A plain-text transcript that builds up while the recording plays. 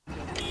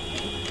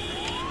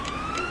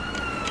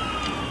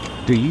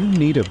Do you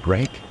need a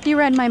break? You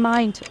read my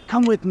mind.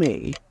 Come with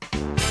me.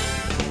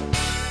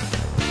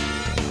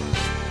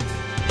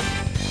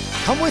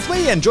 Come with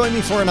me and join me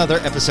for another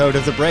episode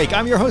of The Break.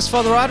 I'm your host,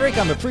 Father Roderick.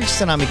 I'm a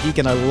priest and I'm a geek,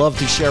 and I love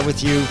to share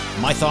with you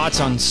my thoughts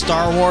on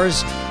Star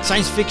Wars,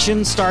 science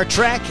fiction, Star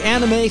Trek,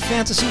 anime,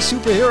 fantasy,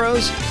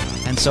 superheroes,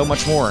 and so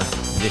much more.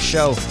 In this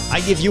show,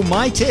 I give you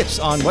my tips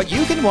on what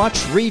you can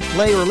watch, read,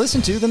 play, or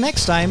listen to the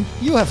next time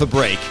you have a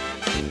break.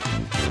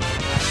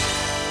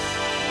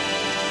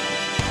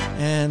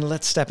 And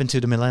let's step into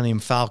the Millennium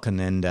Falcon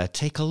and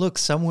take a look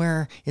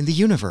somewhere in the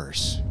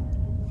universe.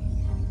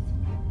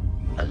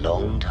 A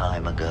long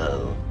time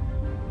ago,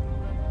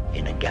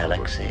 in a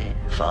galaxy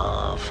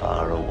far,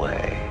 far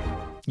away.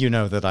 You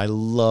know that I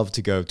love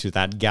to go to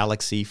that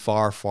galaxy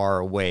far, far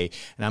away.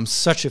 And I'm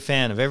such a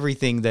fan of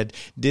everything that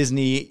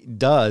Disney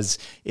does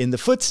in the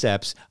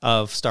footsteps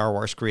of Star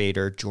Wars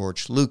creator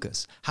George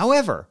Lucas.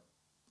 However,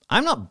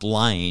 I'm not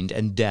blind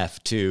and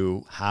deaf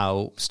to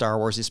how Star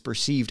Wars is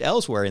perceived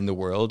elsewhere in the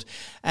world,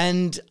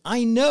 and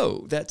I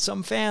know that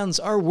some fans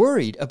are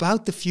worried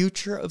about the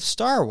future of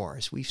Star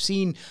Wars. We've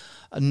seen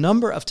a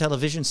number of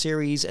television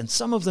series, and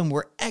some of them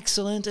were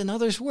excellent, and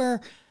others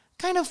were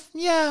kind of,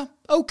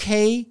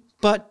 okay,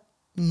 but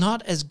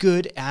not as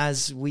good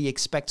as we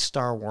expect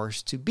Star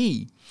Wars to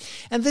be.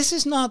 And this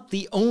is not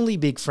the only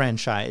big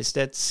franchise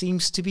that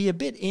seems to be a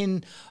bit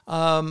in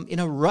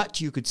a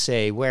rut, you could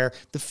say, where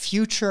the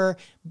future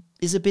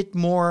is a bit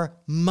more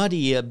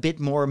muddy, a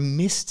bit more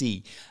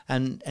misty,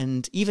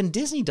 and even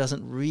Disney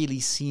doesn't really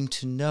seem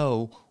to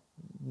know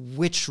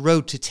which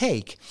road to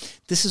take.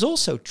 This is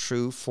also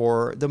true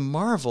for the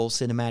Marvel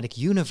Cinematic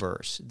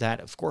Universe that,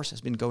 of course,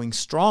 has been going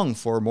strong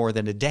for more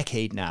than a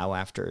decade now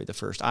after the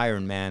first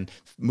Iron Man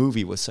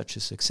movie was such a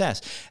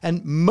success.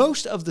 And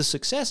most of the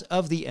success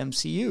of the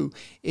MCU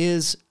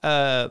is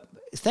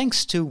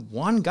thanks to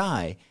one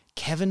guy,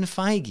 Kevin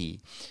Feige,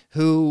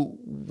 who,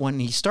 when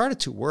he started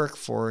to work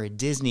for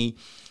Disney,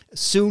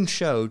 soon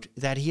showed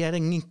that he had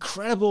an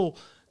incredible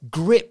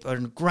grip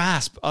and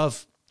grasp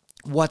of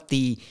what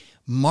the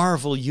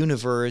Marvel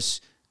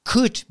Universe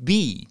could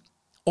be.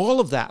 All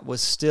of that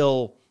was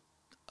still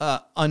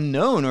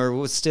unknown, or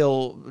was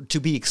still to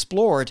be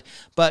explored,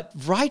 but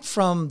right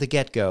from the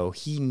get-go,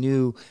 he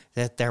knew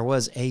that there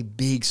was a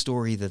big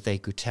story that they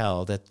could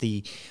tell, that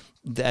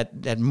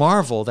that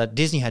Marvel, that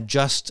Disney had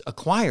just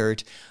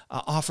acquired,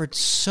 offered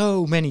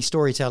so many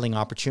storytelling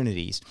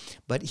opportunities.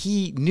 But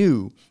he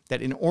knew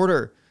that in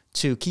order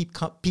to keep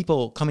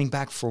people coming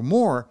back for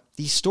more,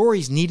 these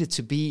stories needed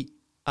to be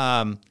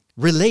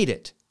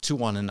related to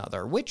one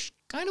another, which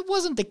kind of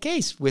wasn't the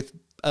case with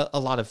a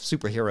lot of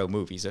superhero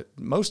movies.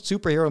 Most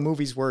superhero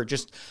movies were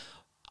just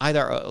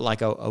either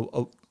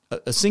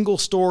a single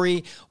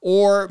story,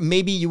 or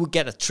maybe you would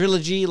get a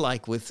trilogy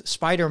like with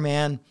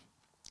Spider-Man.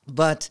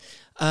 But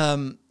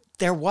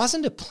there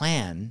wasn't a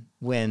plan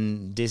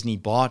when Disney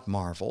bought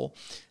Marvel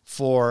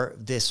for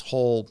this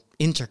whole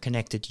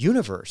interconnected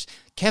universe.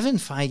 Kevin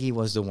Feige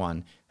was the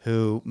one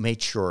who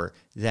made sure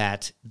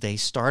that they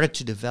started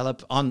to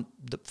develop, on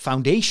the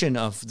foundation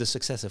of the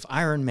success of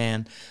Iron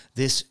Man,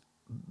 this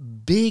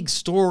big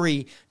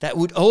story that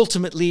would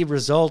ultimately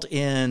result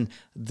in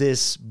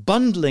this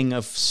bundling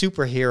of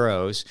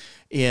superheroes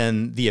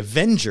in the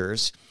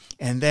Avengers.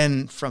 And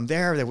then from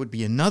there would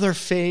be another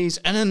phase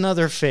and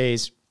another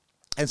phase.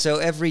 And so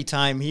every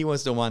time he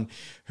was the one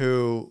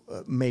who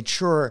made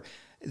sure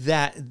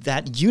that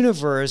that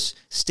universe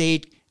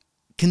stayed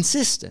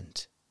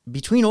consistent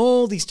between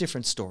all these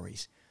different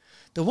stories.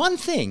 The one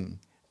thing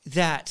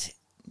that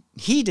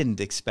he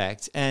didn't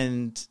expect,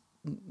 and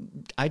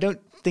I don't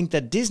think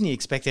that Disney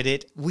expected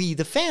it, we,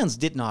 the fans,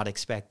 did not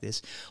expect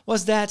this,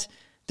 was that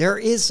there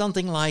is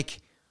something like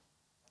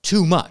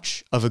too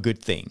much of a good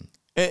thing.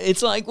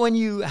 It's like when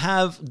you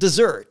have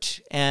dessert,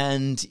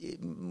 and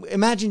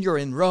imagine you're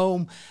in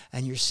Rome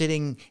and you're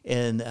sitting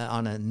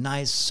on a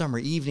nice summer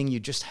evening. You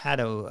just had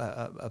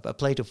a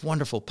plate of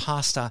wonderful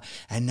pasta,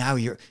 and now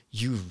you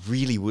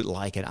really would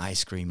like an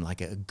ice cream,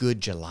 like a good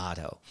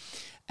gelato.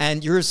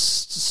 And you're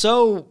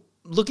so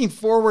looking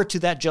forward to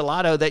that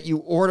gelato that you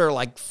order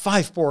like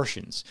 5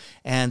 portions,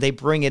 and they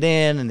bring it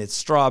in, and it's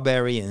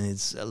strawberry and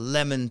it's a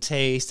lemon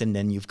taste, and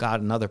then you've got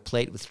another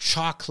plate with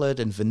chocolate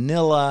and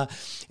vanilla,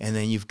 and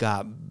then you've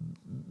got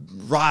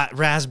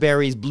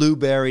raspberries,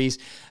 blueberries,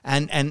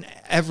 and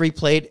every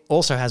plate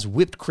also has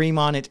whipped cream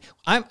on it.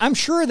 I'm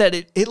sure that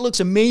it looks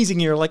amazing.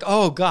 You're like,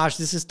 oh gosh,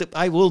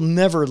 I will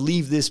never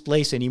leave this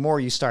place anymore.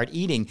 You start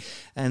eating,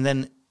 and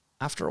then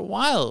after a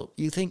while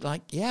you think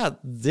like, yeah,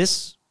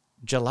 this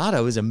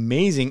gelato is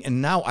amazing,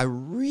 and now I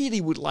really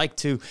would like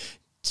to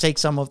take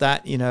some of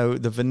that,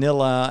 the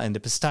vanilla and the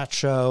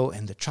pistachio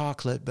and the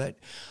chocolate, but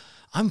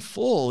I'm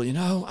full,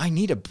 I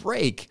need a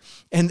break.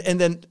 And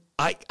then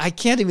I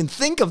can't even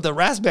think of the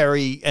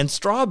raspberry and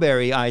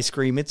strawberry ice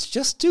cream. It's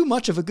just too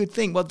much of a good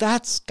thing. Well,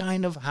 that's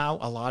kind of how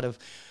a lot of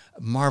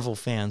Marvel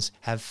fans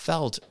have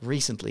felt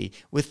recently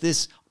with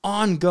this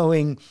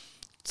ongoing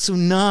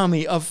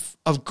tsunami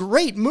of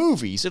great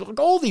movies.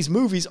 All these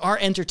movies are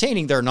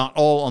entertaining. They're not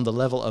all on the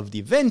level of the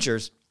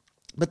Avengers,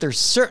 but they're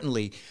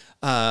certainly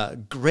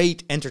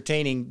great,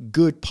 entertaining,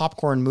 good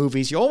popcorn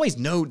movies. You always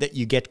know that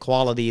you get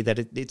quality, that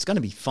it's going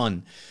to be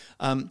fun.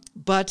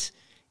 But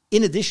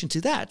in addition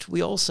to that,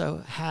 we also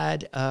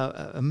had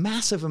a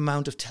massive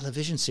amount of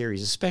television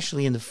series,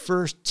 especially in the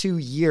first 2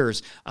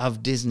 years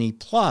of Disney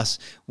Plus,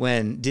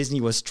 when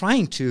Disney was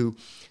trying to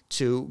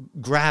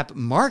grab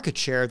market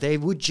share. They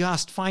would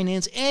just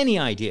finance any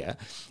idea.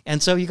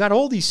 And so you got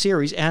all these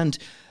series, and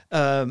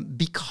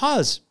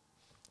because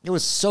there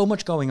was so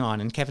much going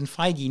on, and Kevin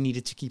Feige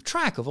needed to keep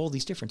track of all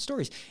these different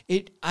stories,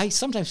 I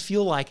sometimes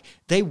feel like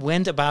they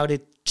went about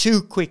it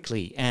too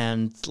quickly,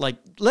 and like,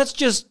 let's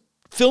just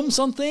film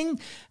something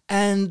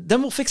and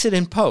then we'll fix it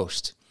in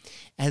post.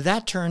 And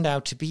that turned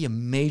out to be a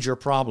major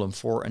problem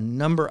for a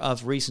number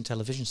of recent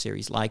television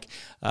series, like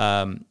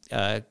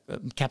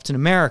Captain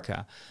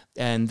America,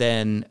 and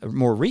then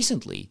more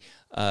recently,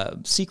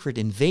 Secret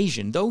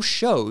Invasion. Those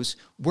shows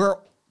were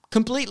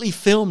completely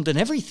filmed and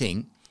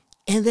everything,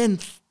 and then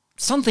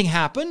something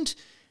happened,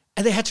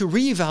 and they had to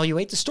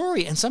reevaluate the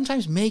story and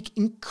sometimes make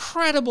an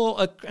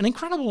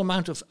incredible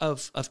amount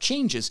of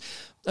changes.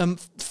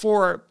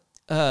 For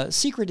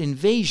Secret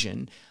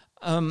Invasion,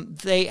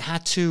 they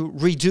had to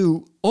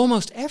redo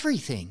almost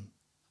everything.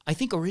 I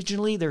think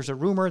originally there's a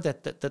rumor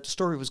that the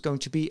story was going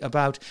to be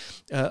about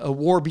a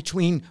war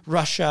between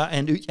Russia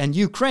and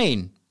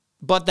Ukraine.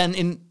 But then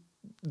in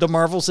the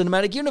Marvel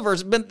Cinematic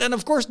Universe, but then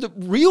of course the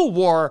real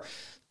war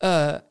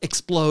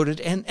exploded,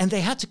 and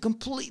they had to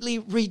completely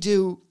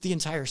redo the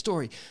entire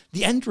story.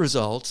 The end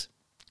result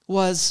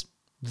was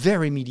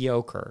very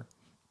mediocre,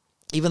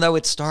 even though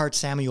it starred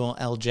Samuel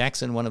L.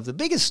 Jackson, one of the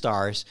biggest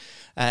stars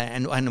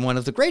and one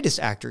of the greatest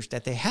actors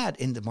that they had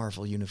in the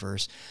Marvel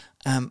Universe.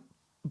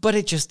 But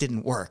it just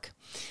didn't work.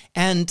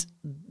 And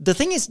the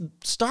thing is,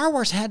 Star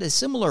Wars had a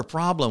similar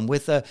problem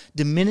with a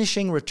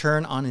diminishing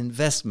return on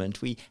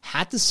investment. We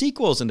had the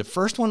sequels, and the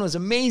first one was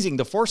amazing.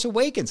 The Force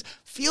Awakens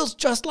feels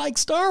just like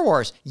Star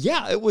Wars.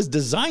 Yeah, it was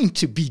designed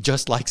to be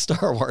just like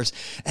Star Wars.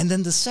 And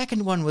then the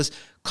second one was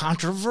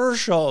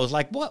controversial. It was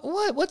like,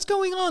 what's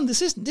going on?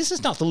 This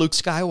is not the Luke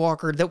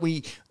Skywalker that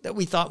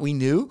we thought we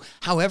knew.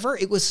 However,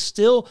 it was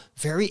still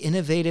very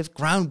innovative,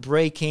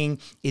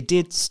 groundbreaking. It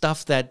did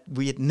stuff that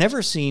we had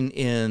never seen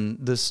in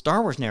the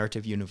Star Wars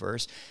narrative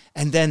universe.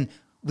 And then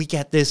we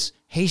get this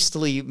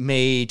hastily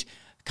made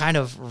kind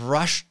of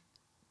rushed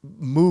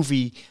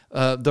movie,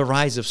 The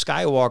Rise of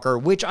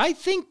Skywalker, which I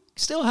think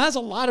still has a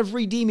lot of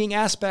redeeming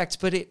aspects,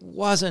 but it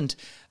wasn't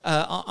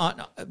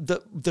on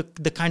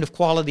the kind of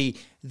quality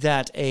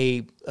that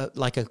a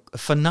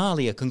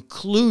finale, a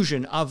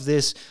conclusion of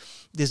this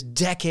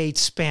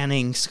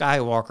decade-spanning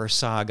Skywalker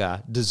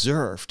saga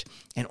deserved.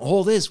 And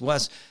all this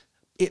was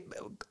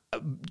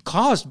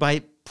caused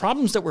by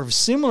problems that were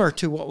similar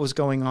to what was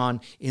going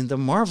on in the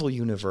Marvel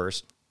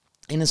Universe,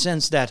 in a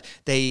sense that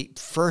they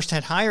first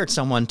had hired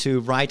someone to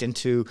write and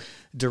to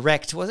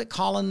direct, was it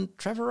Colin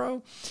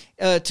Trevorrow?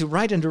 To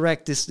write and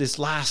direct this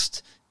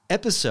last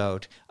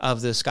episode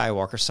of the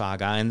Skywalker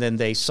saga, and then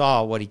they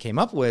saw what he came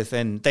up with,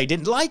 and they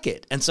didn't like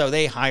it. And so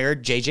they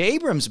hired J.J.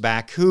 Abrams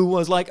back, who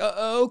was like,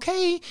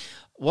 okay,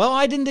 well,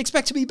 I didn't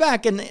expect to be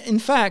back. And in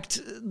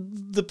fact,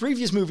 the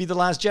previous movie, The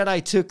Last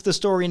Jedi, took the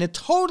story in a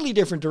totally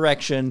different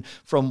direction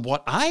from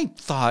what I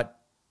thought,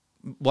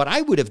 what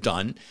I would have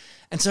done.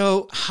 And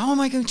so how am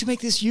I going to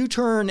make this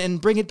U-turn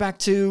and bring it back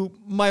to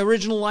my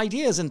original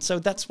ideas? And so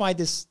that's why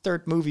this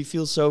third movie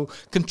feels so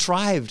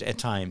contrived at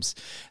times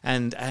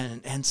and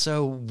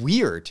so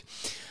weird.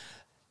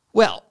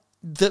 Well,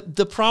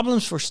 the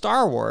problems for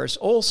Star Wars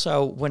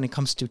also, when it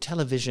comes to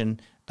television,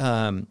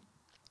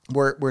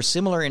 were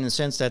similar in the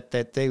sense that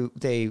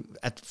they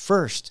at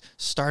first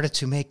started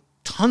to make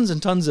tons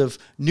and tons of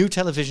new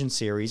television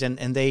series,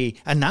 and they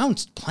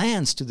announced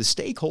plans to the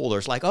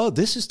stakeholders like, oh,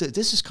 this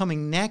is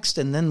coming next,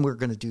 and then we're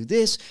going to do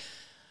this.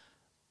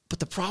 But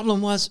the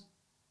problem was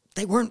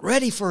they weren't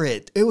ready for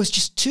it. It was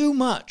just too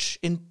much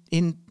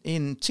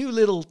in too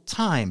little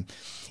time.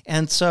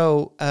 And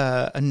so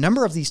a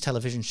number of these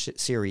television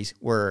series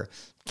were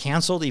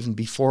canceled even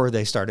before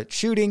they started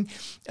shooting.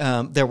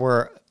 There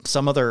were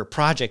some other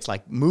projects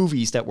like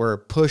movies that were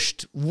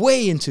pushed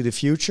way into the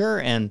future,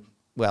 and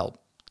well,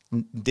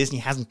 Disney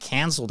hasn't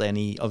canceled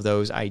any of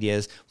those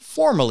ideas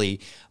formally,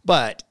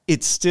 but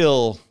it's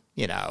still,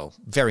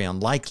 very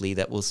unlikely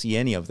that we'll see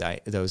any of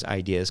those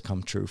ideas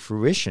come to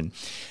fruition.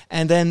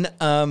 And then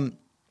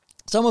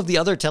some of the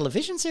other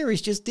television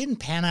series just didn't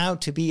pan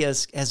out to be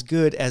as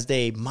good as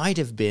they might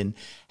have been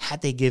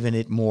had they given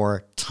it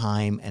more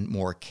time and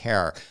more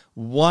care.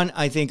 One,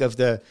 I think, of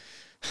the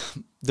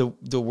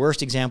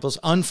worst examples,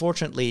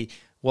 unfortunately,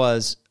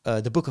 was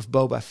the Book of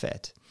Boba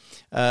Fett.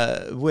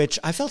 Which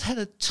I felt had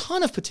a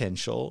ton of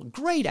potential,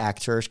 great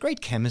actors,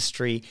 great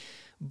chemistry,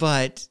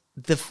 but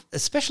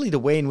especially the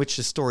way in which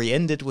the story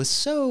ended was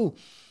so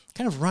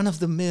kind of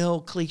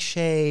run-of-the-mill,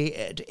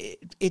 cliche.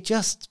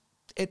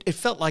 It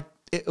felt like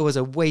it was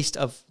a waste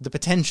of the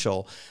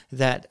potential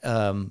that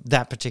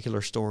that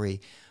particular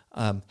story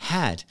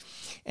had.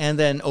 And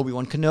then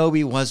Obi-Wan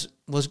Kenobi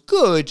was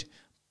good,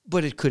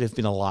 but it could have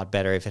been a lot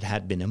better if it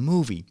had been a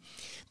movie.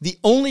 The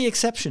only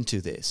exception to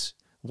this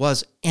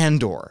was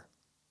Andor.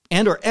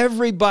 Andor,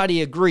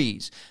 everybody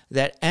agrees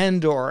that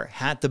Andor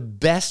had the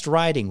best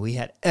writing we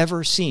had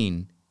ever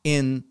seen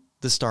in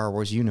the Star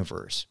Wars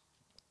universe.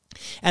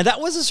 And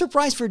that was a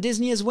surprise for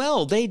Disney as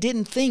well. They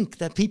didn't think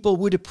that people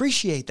would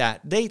appreciate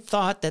that. They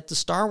thought that the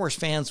Star Wars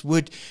fans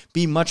would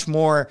be much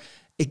more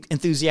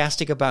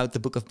enthusiastic about the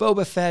Book of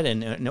Boba Fett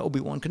and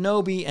Obi-Wan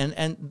Kenobi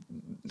and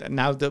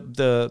now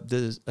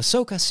the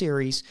Ahsoka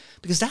series,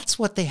 because that's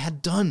what they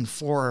had done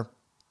for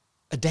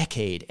a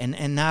decade.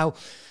 And now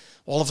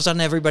all of a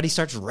sudden everybody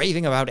starts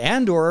raving about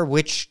Andor,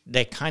 which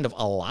they kind of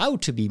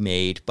allowed to be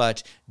made.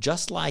 But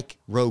just like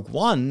Rogue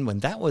One, when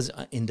that was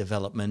in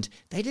development,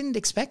 they didn't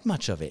expect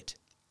much of it.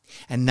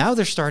 And now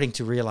they're starting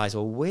to realize,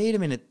 well, wait a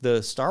minute,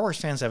 the Star Wars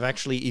fans have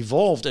actually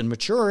evolved and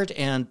matured,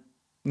 and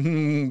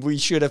we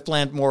should have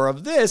planned more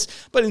of this.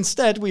 But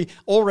instead, we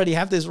already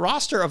have this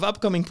roster of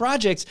upcoming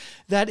projects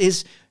that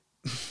is...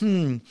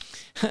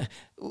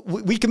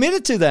 we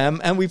committed to them,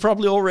 and we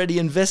probably already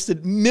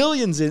invested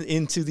millions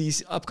into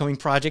these upcoming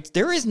projects.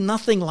 There is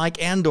nothing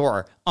like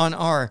Andor on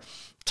our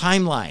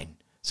timeline.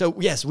 So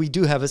yes, we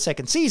do have a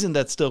second season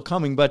that's still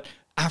coming, but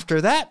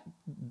after that,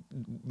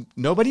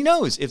 nobody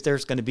knows if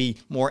there's going to be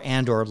more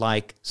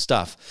Andor-like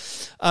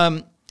stuff.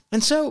 And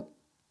so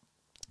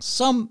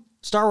some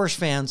Star Wars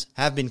fans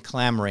have been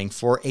clamoring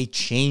for a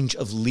change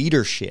of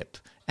leadership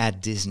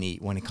at Disney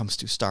when it comes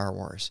to Star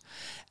Wars.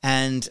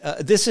 And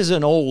this is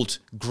an old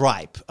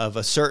gripe of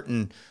a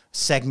certain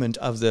segment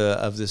of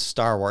the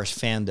Star Wars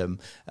fandom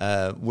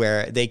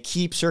where they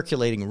keep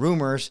circulating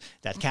rumors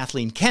that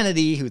Kathleen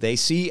Kennedy, who they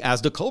see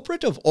as the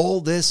culprit of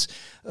all this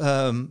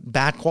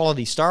bad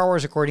quality Star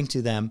Wars, according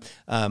to them,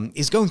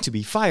 is going to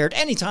be fired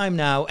anytime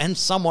now, and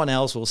someone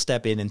else will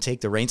step in and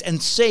take the reins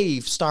and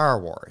save Star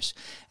Wars.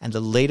 And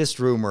the latest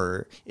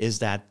rumor is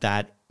that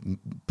that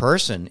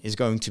person is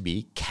going to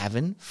be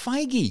Kevin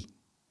Feige,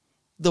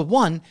 the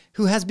one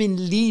who has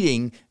been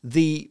leading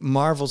the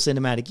Marvel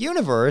Cinematic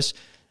Universe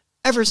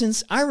ever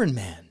since Iron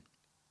Man.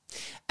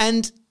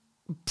 And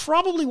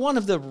probably one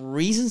of the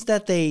reasons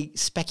that they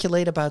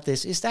speculate about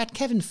this is that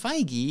Kevin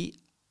Feige,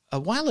 a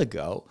while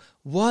ago,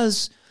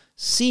 was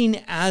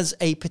seen as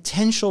a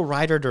potential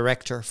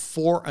writer-director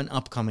for an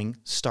upcoming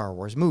Star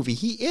Wars movie.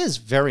 He is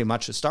very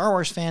much a Star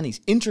Wars fan.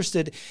 He's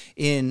interested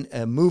in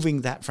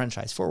moving that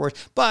franchise forward,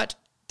 but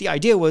the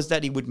idea was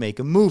that he would make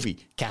a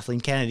movie.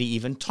 Kathleen Kennedy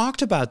even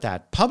talked about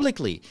that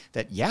publicly,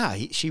 that,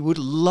 she would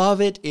love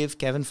it if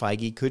Kevin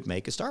Feige could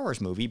make a Star Wars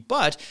movie.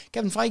 But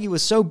Kevin Feige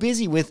was so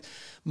busy with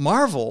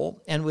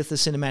Marvel and with the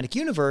cinematic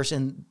universe,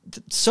 and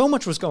so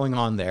much was going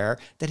on there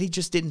that he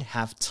just didn't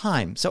have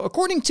time. So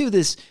according to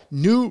this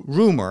new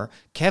rumor,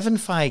 Kevin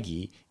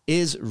Feige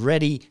is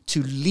ready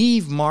to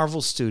leave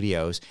Marvel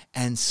Studios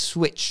and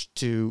switch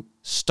to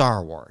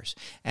Star Wars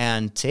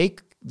and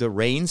take the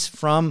reins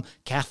from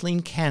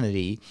Kathleen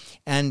Kennedy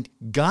and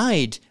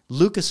guide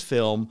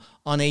Lucasfilm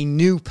on a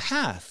new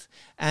path.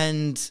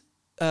 And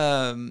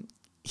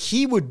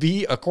he would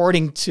be,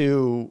 according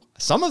to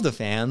some of the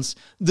fans,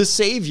 the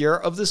savior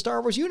of the Star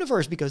Wars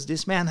universe, because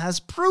this man has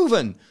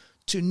proven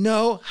to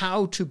know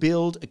how to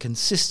build a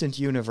consistent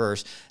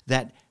universe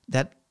that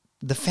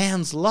the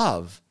fans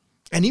love.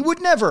 And he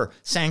would never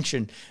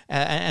sanction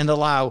and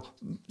allow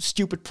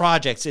stupid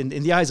projects in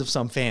the eyes of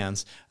some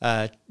fans,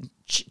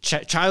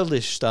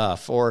 childish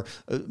stuff or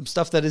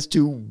stuff that is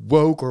too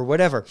woke or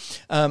whatever.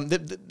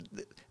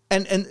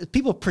 And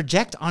people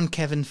project on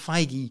Kevin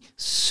Feige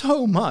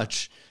so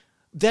much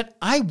that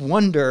I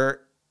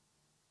wonder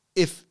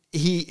if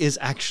he is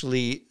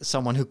actually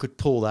someone who could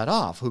pull that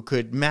off, who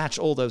could match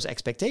all those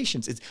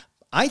expectations. It's,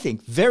 I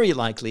think, very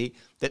likely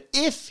that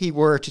if he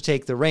were to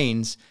take the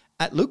reins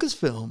at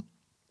Lucasfilm,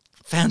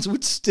 fans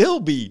would still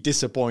be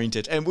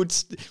disappointed and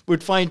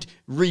would find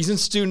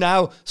reasons to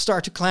now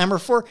start to clamor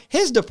for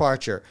his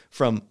departure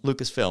from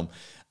Lucasfilm.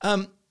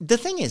 The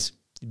thing is,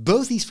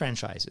 both these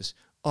franchises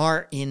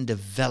are in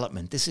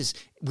development.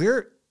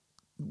 We're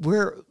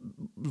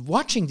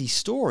watching these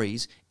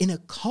stories in a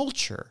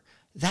culture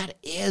that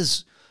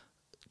is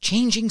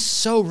changing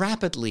so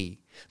rapidly.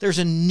 There's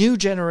a new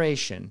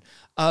generation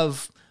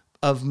of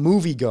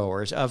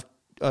moviegoers, of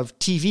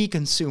TV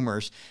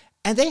consumers,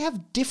 and they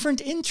have different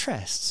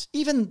interests.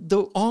 Even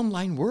the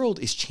online world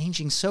is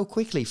changing so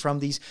quickly from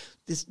these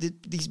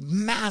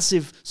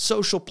massive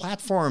social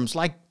platforms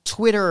like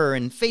Twitter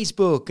and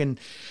Facebook,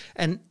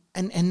 and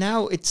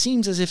now it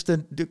seems as if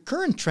the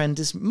current trend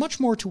is much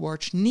more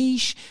towards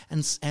niche,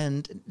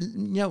 and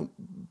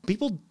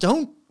people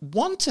don't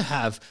want to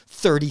have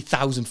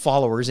 30,000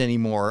 followers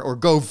anymore or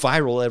go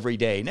viral every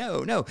day.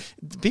 No,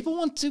 people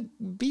want to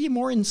be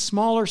more in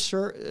smaller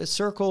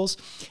circles,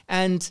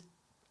 and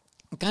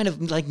kind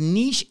of like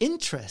niche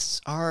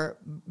interests are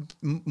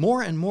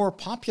more and more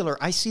popular.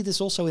 I see this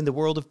also in the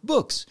world of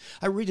books.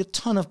 I read a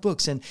ton of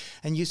books, and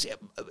you see,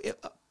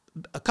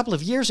 a couple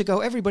of years ago,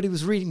 everybody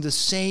was reading the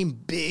same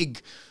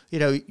big,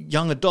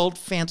 young adult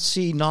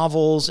fantasy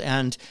novels,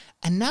 and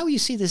And now you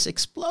see this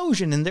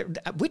explosion,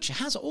 which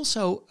has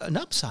also an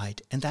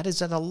upside, and that is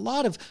that a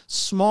lot of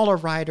smaller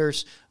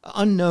writers,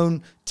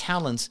 unknown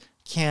talents,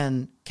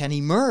 can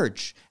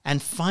emerge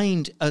and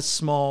find a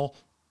small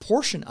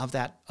portion of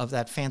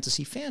that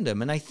fantasy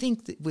fandom. And I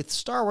think that with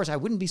Star Wars, I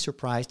wouldn't be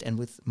surprised, and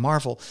with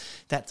Marvel,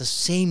 that the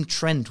same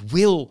trend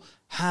will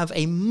have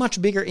a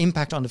much bigger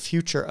impact on the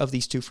future of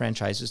these two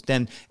franchises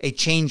than a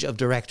change of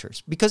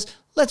directors. Because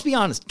let's be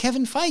honest,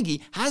 Kevin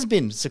Feige has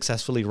been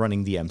successfully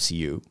running the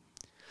MCU,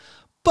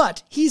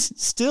 but he's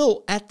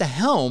still at the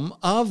helm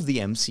of the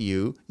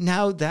MCU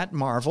now that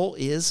Marvel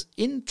is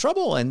in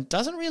trouble and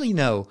doesn't really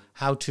know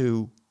how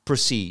to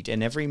proceed.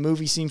 And every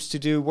movie seems to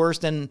do worse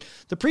than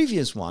the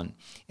previous one.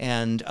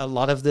 And a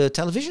lot of the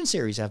television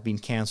series have been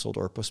canceled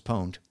or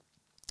postponed.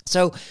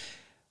 So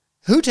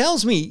who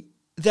tells me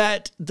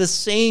that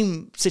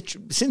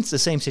since the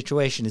same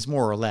situation is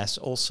more or less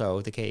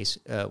also the case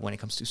when it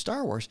comes to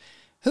Star Wars,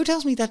 who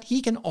tells me that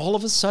he can all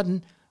of a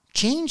sudden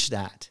change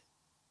that?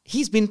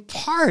 He's been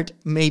part,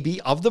 maybe,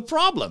 of the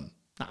problem.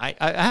 I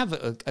have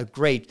a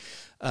great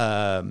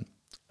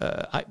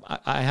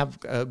I have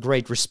a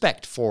great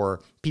respect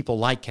for people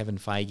like Kevin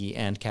Feige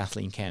and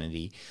Kathleen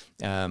Kennedy,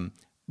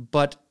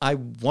 but I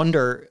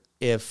wonder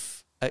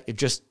if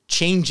just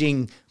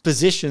changing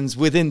positions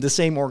within the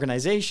same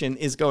organization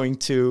is going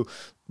to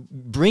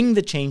bring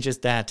the changes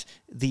that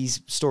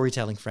these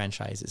storytelling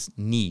franchises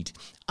need.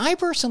 I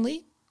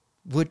personally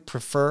would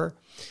prefer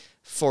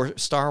for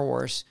Star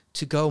Wars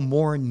to go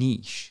more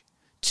niche,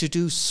 to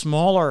do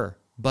smaller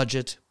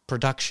budget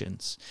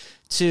productions,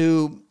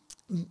 to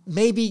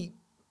maybe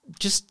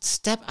just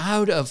step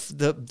out of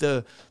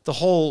the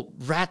whole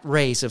rat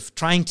race of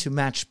trying to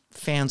match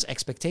fans'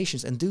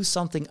 expectations and do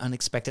something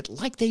unexpected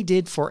like they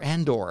did for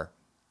Andor.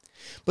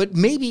 But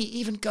maybe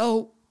even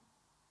go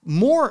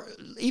more,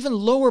 even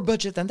lower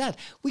budget than that.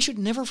 We should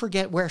never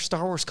forget where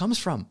Star Wars comes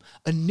from.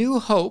 A New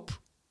Hope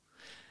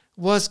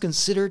was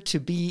considered to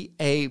be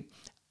a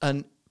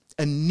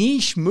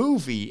niche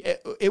movie.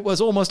 It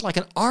was almost like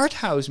an art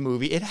house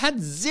movie. It had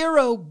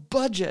zero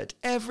budget.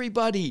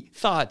 Everybody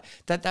thought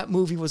that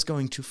movie was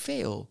going to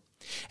fail.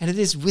 And it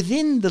is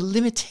within the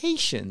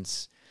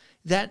limitations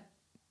that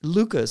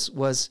Lucas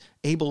was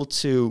able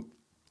to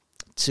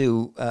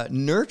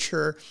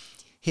nurture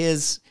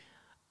his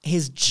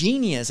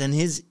genius and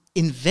his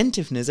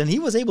inventiveness, and he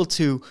was able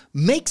to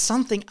make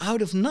something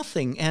out of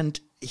nothing. And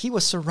he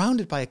was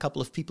surrounded by a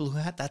couple of people who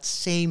had that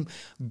same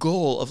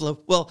goal of,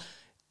 well,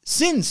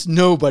 since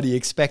nobody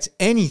expects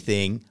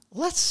anything,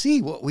 let's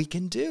see what we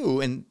can do.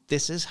 And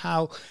this is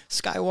how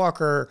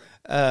Skywalker,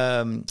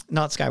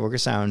 not Skywalker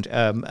Sound,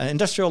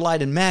 Industrial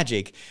Light and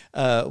Magic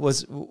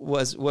was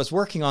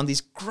working on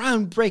these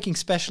groundbreaking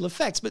special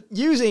effects, but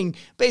using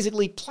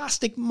basically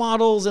plastic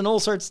models and all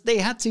sorts. They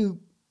had to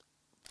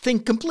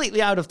think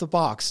completely out of the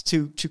box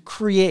to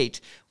create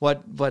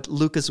what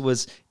Lucas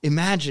was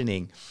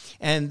imagining.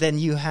 And then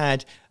you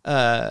had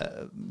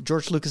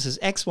George Lucas's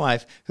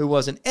ex-wife, who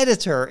was an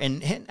editor,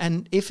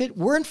 and if it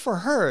weren't for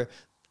her,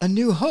 A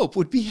New Hope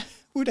would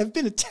have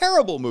been a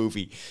terrible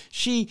movie.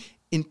 She,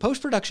 in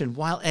post-production,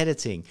 while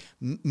editing,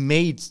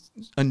 made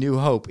A New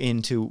Hope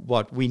into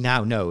what we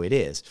now know it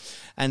is.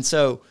 And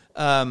so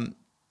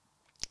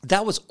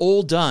that was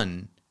all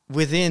done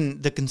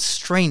within the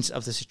constraints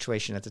of the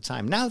situation at the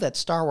time. Now that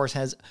Star Wars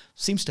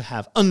seems to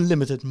have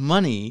unlimited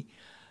money,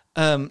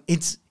 I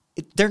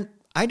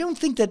don't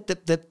think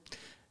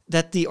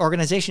that the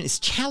organization is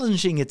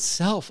challenging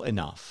itself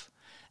enough.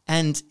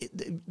 And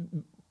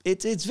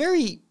it's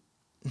very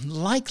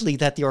likely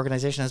that the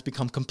organization has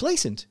become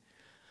complacent.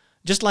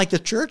 Just like the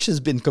church has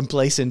been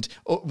complacent,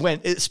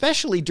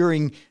 especially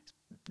during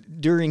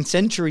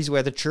centuries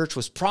where the church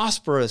was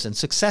prosperous and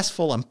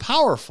successful and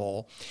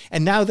powerful.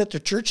 And now that the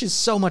church is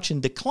so much in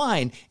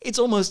decline, it's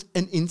almost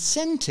an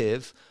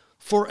incentive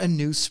for a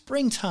new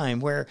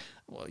springtime where,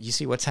 well, you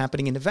see what's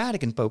happening in the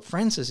Vatican. Pope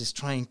Francis is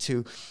trying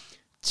to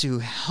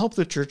help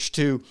the church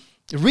to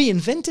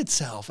reinvent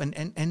itself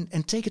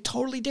and take a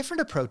totally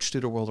different approach to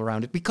the world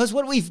around it. Because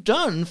what we've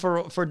done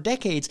for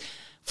decades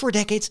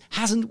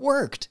hasn't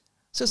worked.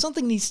 So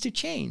something needs to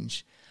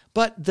change.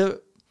 But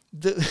the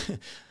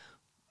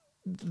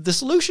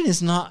solution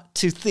is not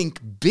to think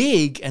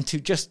big and to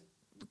just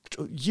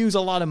use a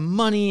lot of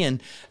money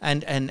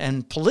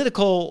and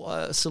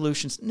political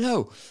solutions.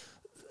 No,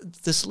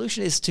 the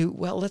solution is to,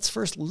 well, let's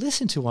first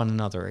listen to one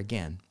another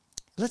again.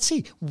 Let's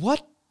see,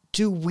 what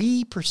do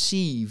we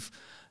perceive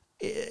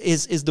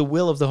is the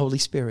will of the Holy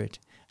Spirit?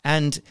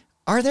 And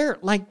are there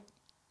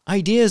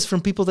ideas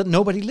from people that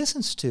nobody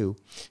listens to?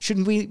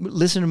 Shouldn't we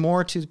listen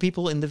more to the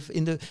people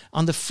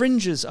on the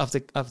fringes of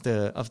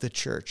the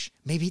church?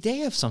 Maybe they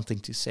have something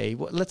to say.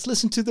 Well, let's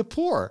listen to the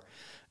poor.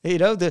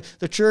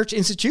 The church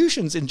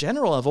institutions in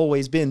general have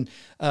always been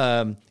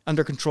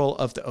under control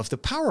of the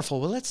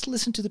powerful. Well, let's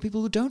listen to the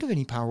people who don't have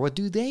any power. What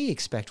do they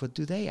expect? What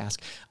do they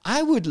ask?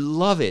 I would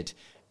love it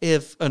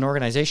if an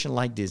organization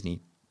like Disney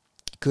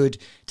could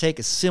take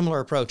a similar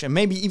approach and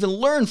maybe even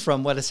learn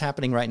from what is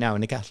happening right now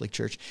in the Catholic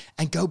Church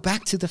and go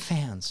back to the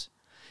fans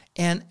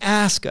and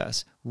ask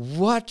us,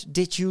 what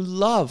did you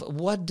love?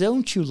 What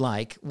don't you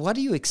like? What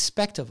do you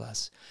expect of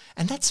us?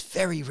 And that's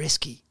very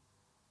risky.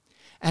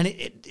 And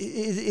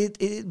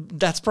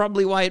that's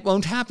probably why it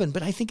won't happen.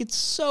 But I think it's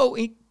so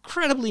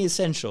incredibly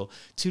essential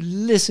to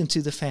listen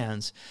to the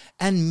fans.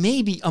 And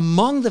maybe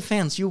among the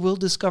fans, you will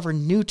discover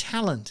new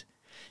talent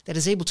that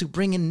is able to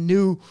bring in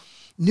new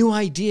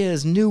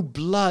ideas, new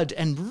blood,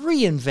 and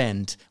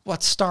reinvent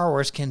what Star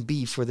Wars can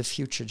be for the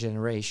future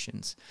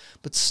generations.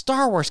 But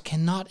Star Wars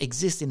cannot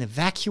exist in a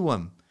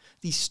vacuum.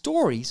 These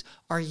stories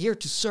are here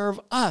to serve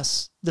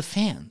us, the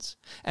fans.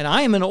 And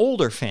I am an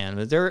older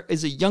fan. There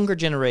is a younger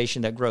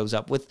generation that grows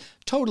up with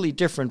totally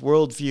different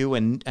worldview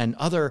and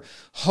other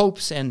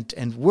hopes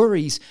and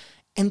worries.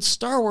 And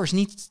Star Wars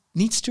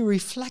needs to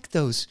reflect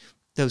those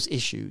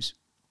issues.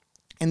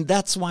 And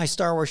that's why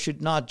Star Wars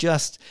should not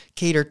just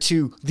cater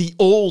to the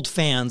old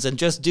fans and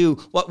just do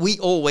what we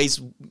always,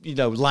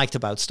 liked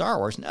about Star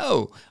Wars.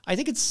 No, I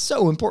think it's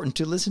so important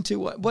to listen to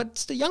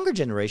what's the younger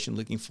generation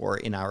looking for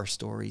in our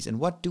stories, and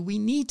what do we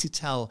need to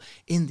tell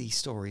in these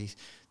stories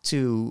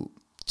to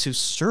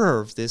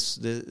serve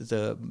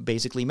the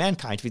basically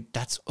mankind.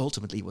 That's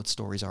ultimately what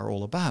stories are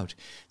all about.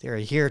 They're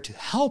here to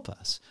help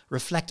us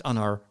reflect on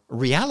our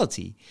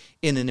reality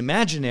in an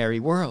imaginary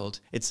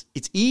world. It's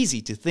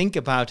easy to think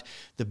about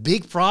the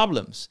big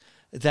problems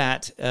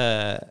that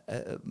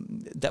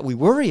we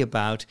worry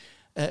about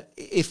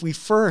if we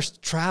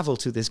first travel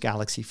to this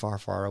galaxy far,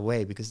 far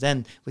away, because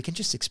then we can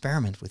just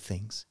experiment with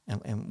things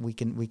and we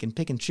can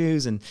pick and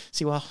choose and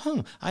see,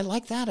 I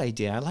like that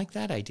idea. I like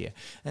that idea.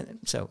 And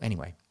so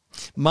anyway.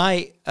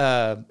 My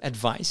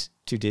advice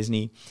to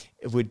Disney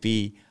would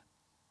be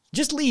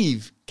just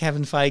leave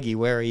Kevin Feige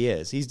where he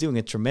is. He's doing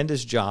a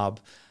tremendous job,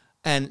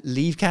 and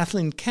leave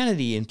Kathleen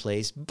Kennedy in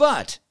place,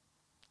 but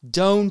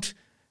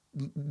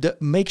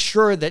make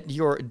sure that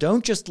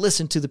don't just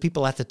listen to the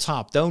people at the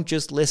top. Don't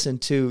just listen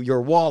to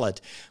your wallet,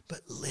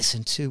 but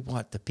listen to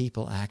what the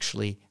people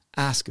actually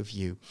ask of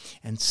you,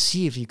 and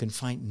see if you can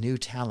find new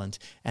talent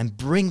and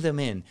bring them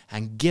in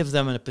and give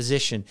them a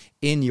position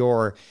in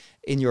your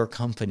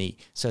company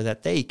so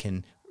that they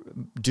can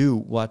do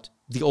what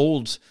the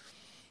old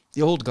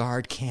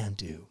guard can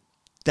do.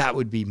 That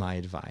would be my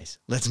advice.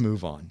 Let's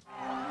move on.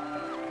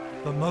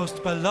 The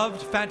most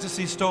beloved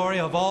fantasy story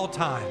of all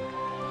time.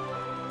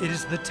 It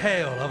is the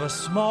tale of a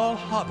small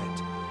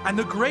hobbit and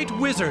the great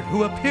wizard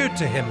who appeared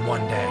to him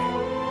one day.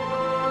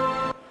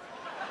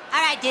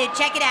 All right, dude,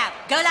 check it out.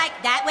 Go like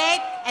that way,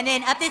 and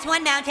then up this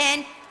one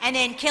mountain, and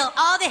then kill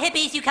all the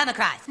hippies you come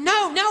across.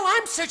 No,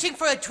 I'm searching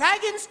for a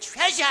dragon's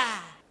treasure.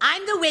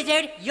 I'm the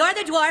wizard, you're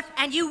the dwarf,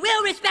 and you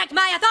will respect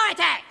my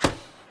authority.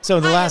 So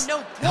in the I am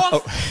no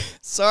dwarf.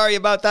 Sorry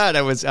about that.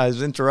 I was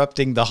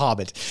interrupting the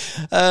Hobbit.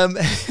 In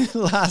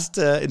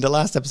the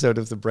last episode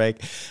of The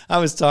Break, I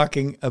was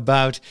talking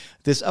about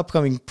this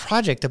upcoming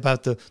project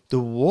about the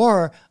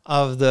War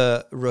of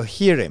the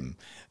Rohirrim,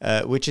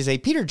 which is a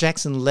Peter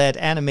Jackson-led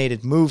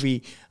animated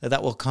movie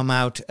that will come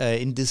out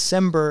in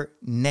December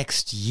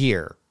next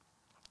year.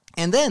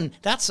 And then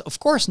that's, of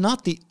course,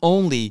 not the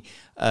only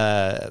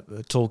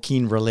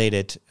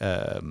Tolkien-related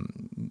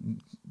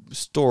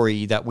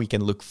story that we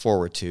can look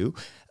forward to.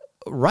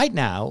 Right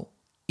now,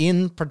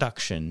 in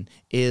production,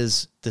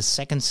 is the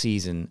second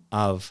season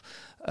of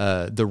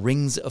The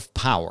Rings of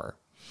Power.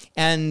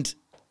 And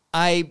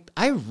I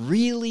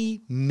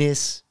really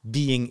miss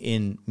being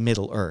in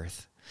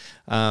Middle-earth.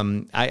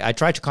 I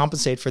try to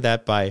compensate for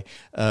that by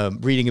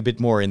reading a bit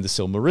more in the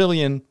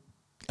Silmarillion.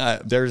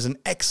 There's an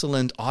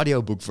excellent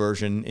audiobook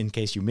version, in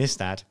case you missed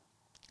that,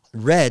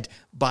 read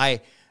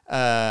by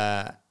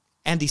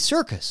Andy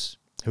Serkis,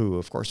 who,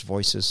 of course,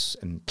 voices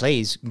and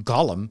plays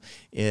Gollum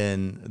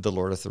in The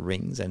Lord of the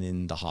Rings and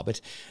in The Hobbit.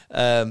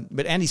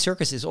 But Andy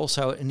Serkis is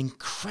also an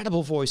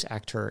incredible voice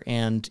actor,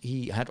 and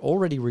he had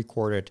already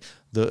recorded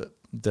the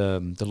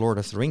Lord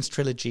of the Rings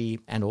trilogy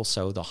and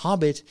also The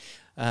Hobbit,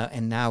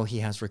 and now he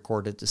has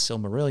recorded the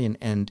Silmarillion,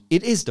 and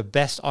it is the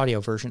best audio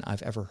version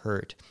I've ever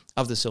heard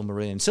of the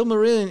Silmarillion.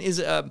 Silmarillion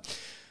is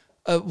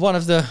one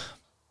of the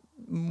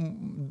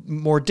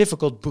more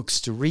difficult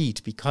books to read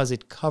because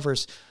it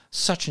covers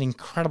such an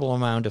incredible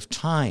amount of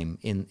time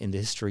in the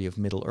history of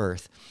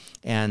Middle-earth,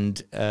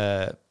 and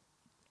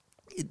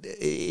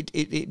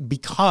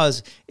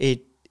because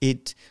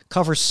it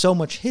covers so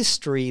much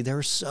history. There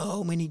are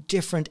so many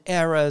different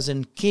eras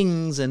and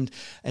kings and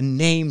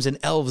names and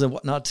elves and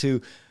whatnot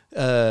to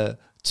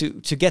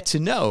get to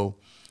know.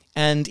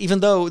 And even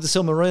though the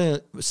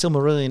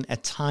Silmarillion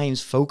at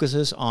times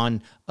focuses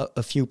on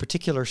a few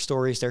particular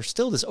stories, there's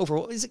still this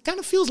overall. It kind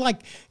of feels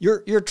like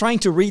you're trying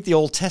to read the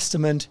Old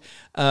Testament,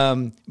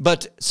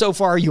 but so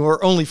far you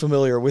are only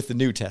familiar with the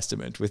New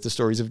Testament, with the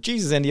stories of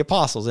Jesus and the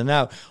apostles. And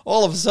now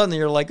all of a sudden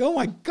you're like, oh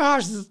my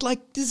gosh,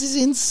 this is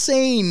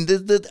insane.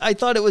 I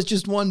thought it was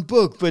just one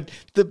book, but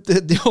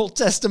the Old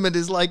Testament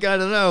is like, I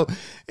don't know,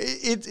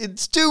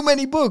 it's too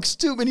many books,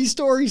 too many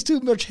stories,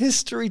 too much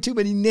history, too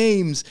many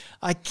names.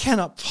 I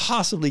cannot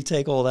possibly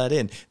take all that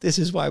in. This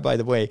is why, by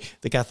the way,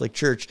 the Catholic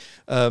Church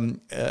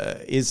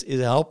is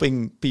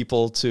helping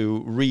people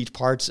to read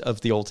parts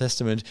of the Old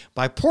Testament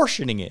by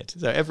portioning it.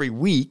 So every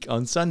week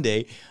on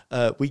Sunday,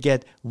 we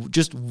get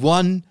just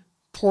one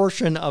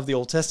portion of the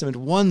Old Testament,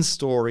 one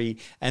story,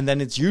 and then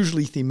it's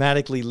usually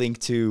thematically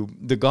linked to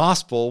the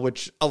gospel,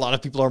 which a lot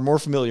of people are more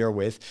familiar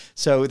with,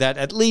 so that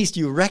at least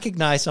you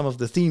recognize some of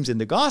the themes in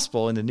the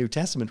gospel in the New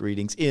Testament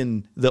readings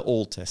in the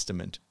Old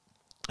Testament.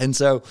 And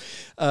so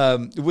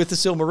with the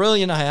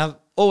Silmarillion, I have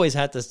always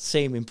had the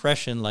same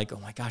impression, like, oh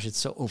my gosh, it's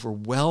so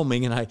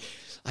overwhelming. And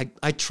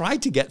I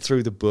tried to get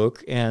through the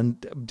book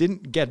and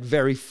didn't get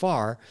very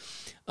far.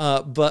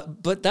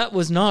 But that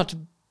was not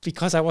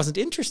because I wasn't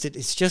interested.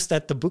 It's just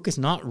that the book is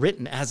not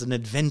written as an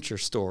adventure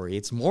story.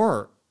 It's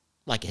more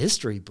like a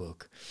history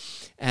book.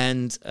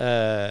 And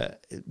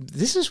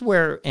this is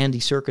where Andy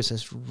Serkis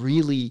has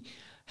really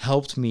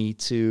helped me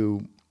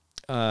to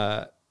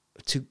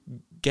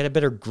get a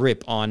better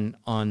grip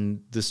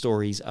on the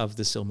stories of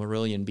the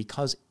Silmarillion,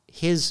 because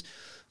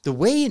the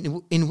way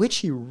in which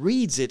he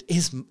reads it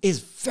is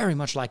very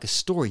much like a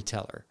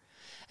storyteller.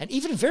 And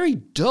even very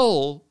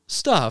dull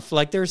stuff,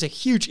 like there's a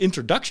huge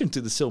introduction to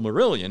the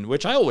Silmarillion,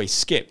 which I always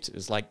skipped. It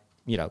was like,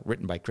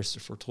 written by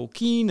Christopher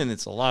Tolkien, and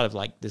it's a lot of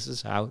like, this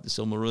is how the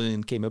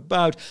Silmarillion came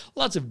about,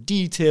 lots of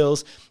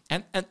details,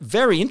 and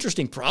very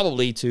interesting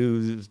probably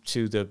to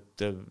the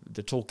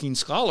Tolkien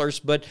scholars,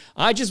 but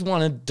I just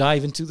want to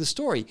dive into the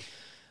story.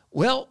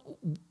 Well,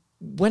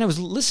 when I was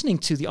listening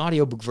to the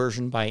audiobook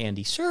version by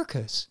Andy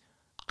Serkis,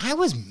 I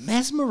was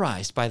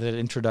mesmerized by that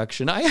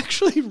introduction. I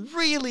actually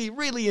really,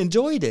 really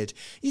enjoyed it.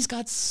 He's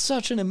got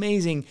such an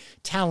amazing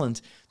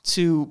talent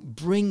to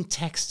bring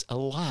text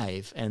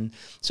alive. And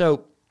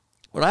so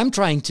what I'm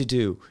trying to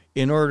do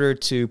in order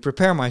to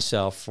prepare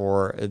myself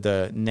for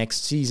the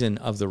next season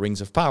of The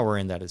Rings of Power,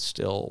 and that is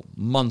still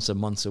months and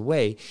months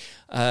away,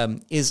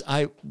 is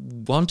I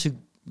want to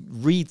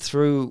read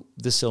through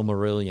the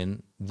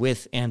Silmarillion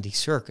with Andy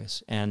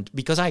Serkis. And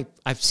because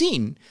I've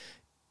seen,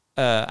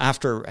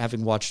 after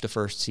having watched the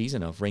first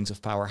season of Rings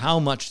of Power, how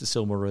much the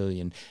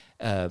Silmarillion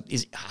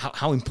is,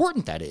 how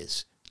important that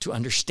is to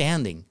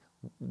understanding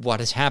what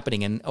is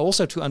happening, and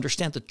also to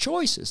understand the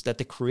choices that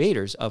the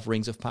creators of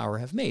Rings of Power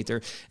have made.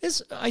 There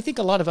is, I think,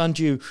 a lot of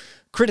undue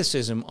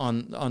criticism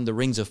on the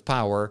Rings of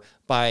Power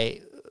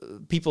by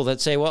people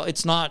that say, well,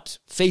 it's not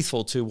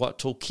faithful to what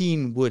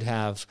Tolkien would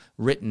have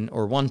written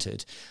or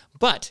wanted.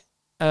 But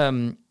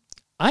I'm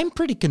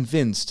pretty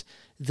convinced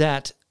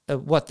that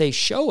what they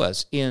show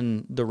us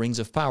in the Rings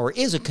of Power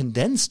is a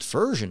condensed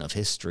version of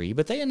history,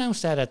 but they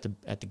announced that at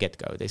the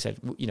get-go. They said,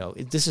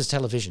 this is a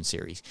television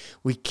series.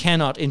 We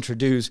cannot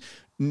introduce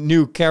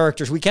new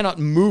characters. We cannot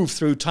move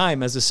through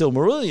time as the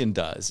Silmarillion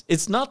does.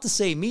 It's not the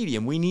same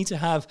medium. We need to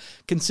have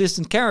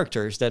consistent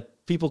characters that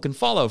people can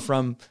follow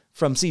from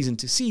season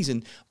to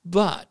season,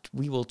 but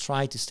we will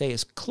try to stay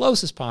as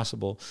close as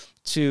possible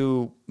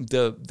to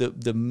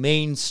the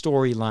main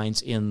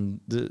storylines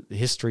in the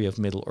history of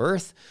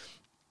Middle-earth.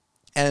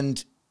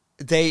 And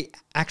they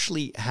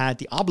actually had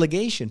the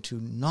obligation to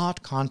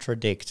not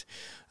contradict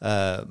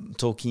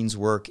Tolkien's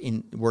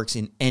works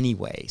in any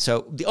way.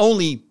 So the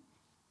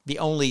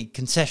only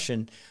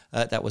concession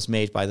that was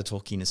made by the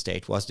Tolkien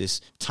estate was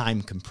this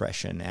time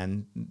compression,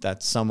 and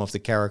that some of the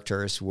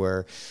characters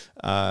were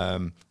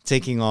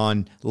taking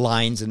on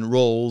lines and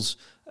roles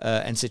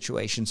and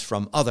situations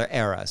from other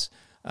eras.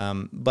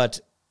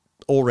 But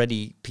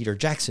already Peter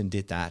Jackson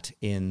did that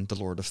in The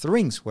Lord of the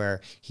Rings,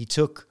 where he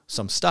took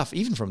some stuff,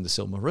 even from the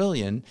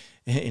Silmarillion,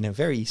 in a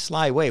very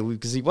sly way,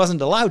 because he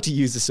wasn't allowed to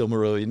use the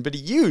Silmarillion, but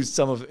he used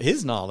some of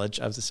his knowledge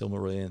of the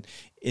Silmarillion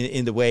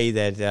in the way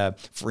that,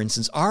 for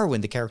instance,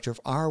 Arwen, the character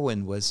of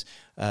Arwen was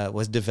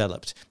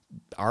developed.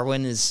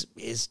 Arwen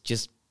is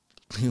just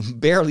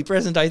barely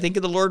present, I think,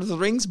 in The Lord of the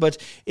Rings, but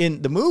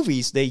in the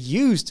movies, they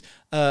used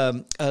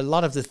a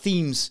lot of the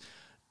themes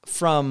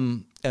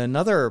from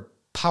another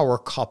power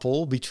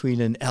couple between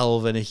an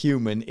elf and a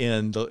human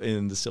in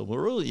the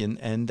Silmarillion,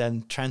 and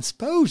then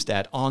transposed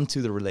that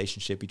onto the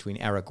relationship between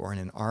Aragorn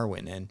and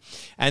Arwen,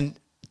 and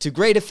to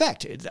great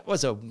effect. That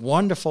was a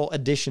wonderful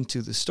addition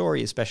to the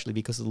story, especially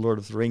because The Lord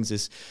of the Rings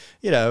is,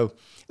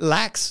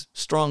 lacks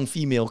strong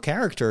female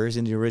characters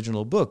in the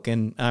original book,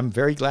 and I'm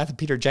very glad that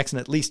Peter Jackson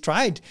at least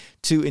tried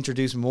to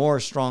introduce more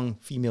strong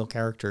female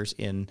characters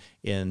in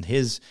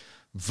his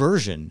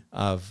version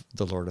of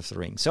The Lord of the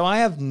Rings. So I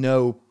have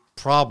no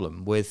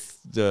problem with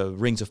the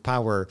Rings of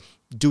Power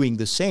doing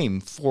the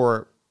same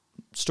for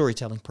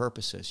storytelling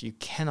purposes. You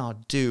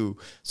cannot do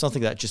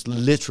something that just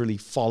literally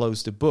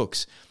follows the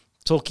books.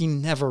 Tolkien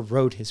never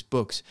wrote his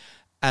books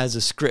as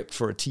a script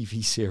for a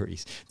TV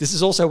series. This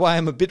is also why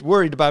I'm a bit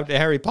worried about the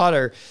Harry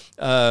Potter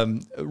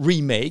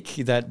remake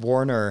that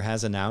Warner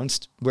has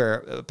announced,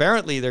 where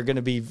apparently they're going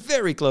to be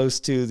very close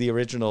to the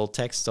original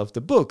text of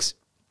the books.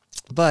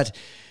 But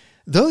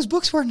those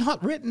books were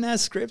not written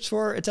as scripts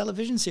for a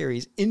television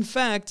series. In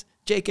fact,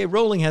 J.K.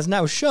 Rowling has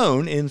now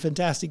shown in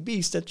Fantastic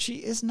Beasts that she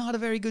is not a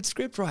very good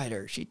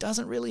scriptwriter. She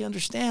doesn't really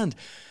understand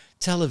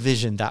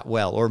television that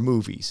well, or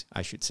movies,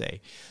 I should say.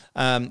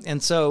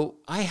 And so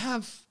I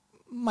have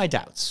my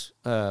doubts,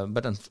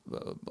 but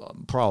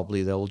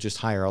probably they'll just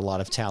hire a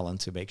lot of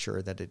talent to make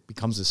sure that it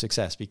becomes a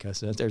success, because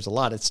there's a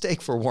lot at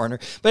stake for Warner.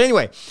 But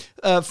anyway,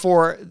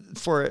 for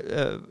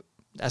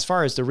as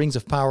far as the Rings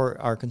of Power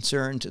are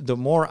concerned, the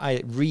more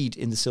I read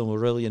in the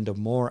Silmarillion, the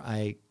more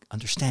I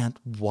understand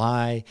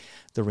why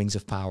the Rings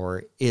of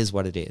Power is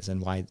what it is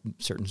and why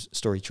certain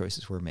story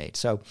choices were made.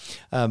 So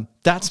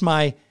that's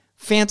my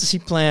fantasy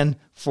plan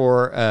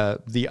for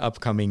the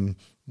upcoming,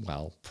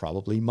 well,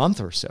 probably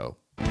month or so.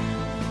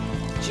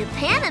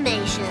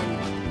 Japanimation.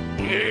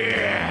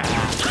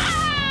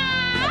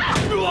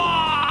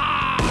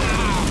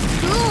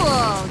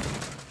 Cool.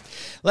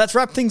 Let's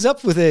wrap things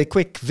up with a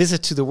quick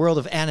visit to the world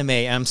of anime.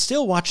 I'm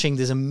still watching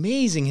this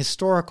amazing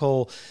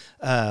historical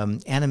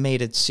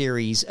animated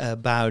series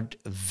about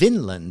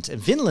Vinland.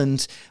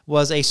 Vinland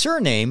was a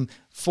surname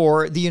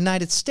for the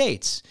United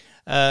States,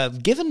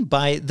 given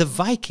by the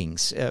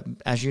Vikings.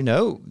 As you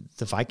know,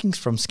 the Vikings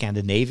from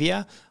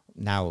Scandinavia,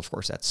 now of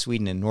course that's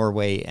Sweden and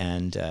Norway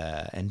and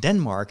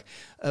Denmark,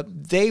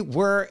 they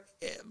were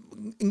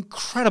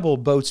incredible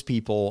boats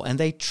people, and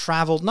they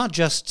traveled not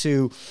just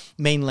to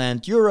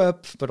mainland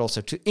Europe but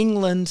also to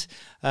England,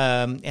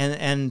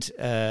 and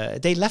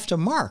they left a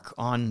mark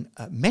on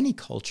many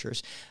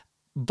cultures.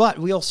 But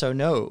we also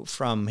know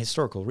from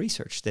historical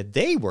research that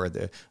they were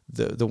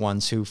the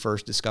ones who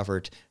first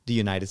discovered the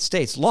United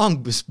States,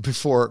 long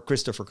before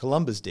Christopher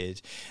Columbus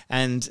did,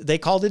 and they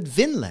called it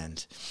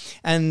Vinland.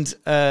 And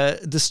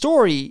the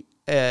story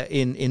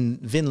in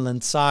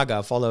Vinland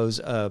Saga follows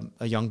a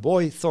young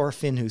boy,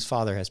 Thorfinn, whose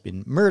father has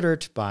been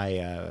murdered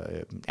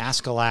by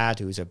Askeladd,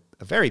 who's a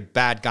very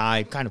bad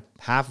guy, kind of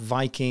half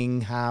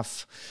Viking,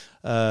 half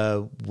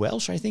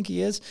Welsh, I think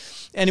he is.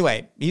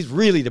 Anyway, he's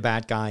really the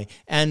bad guy,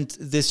 and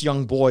this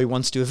young boy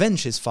wants to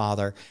avenge his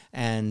father,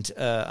 and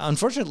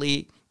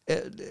unfortunately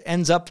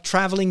ends up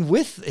traveling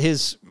with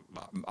his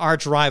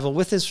arch rival,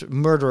 with his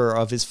murderer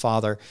of his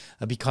father,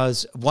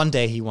 because one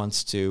day he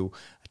wants to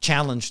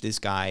challenge this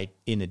guy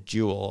in a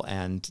duel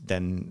and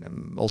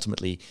then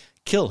ultimately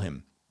kill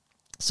him.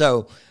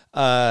 So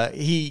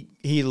he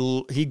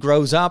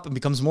grows up and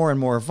becomes more and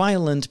more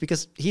violent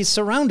because he's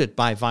surrounded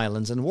by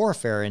violence and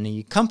warfare, and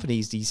he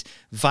accompanies these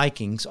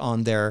Vikings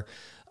on their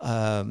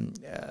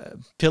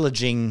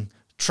pillaging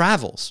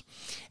travels.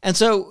 And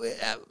so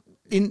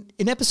in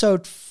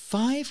episode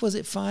 5, was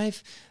it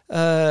 5?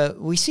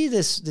 We see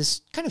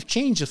this kind of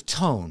change of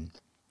tone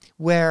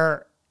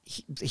where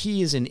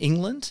he is in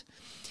England,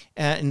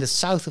 in the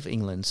south of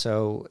England,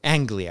 so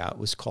Anglia it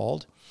was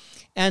called,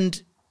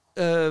 and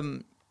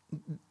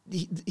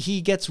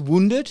he gets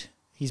wounded.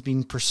 He's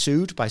being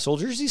pursued by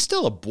soldiers. He's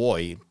still a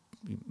boy.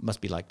 He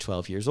must be like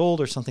 12 years old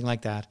or something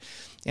like that.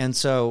 And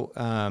so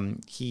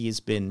he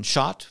has been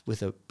shot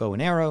with a bow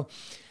and arrow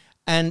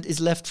and is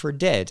left for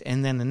dead.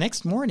 And then the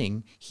next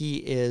morning, he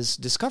is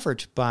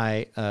discovered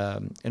by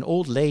an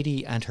old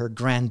lady and her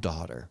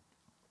granddaughter.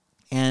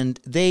 And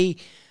they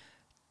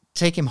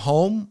take him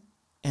home,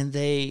 and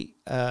they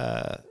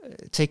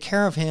take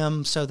care of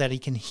him so that he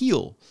can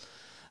heal.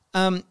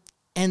 And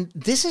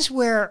this is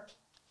where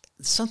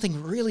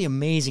something really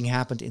amazing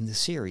happened in the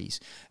series.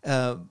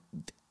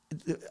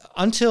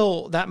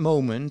 Until that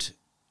moment,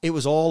 it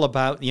was all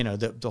about,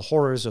 the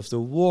horrors of the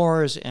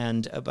wars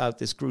and about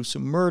this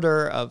gruesome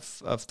murder of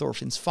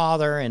Thorfinn's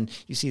father. And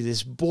you see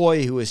this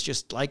boy who is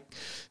just like,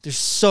 there's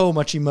so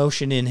much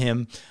emotion in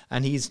him,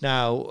 and he's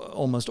now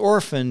almost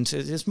orphaned.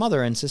 His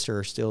mother and sister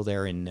are still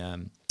there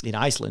in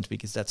Iceland,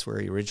 because that's where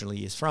he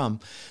originally is from.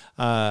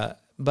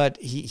 But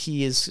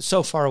he is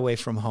so far away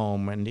from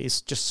home, and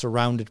is just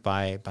surrounded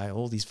by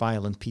all these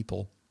violent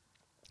people.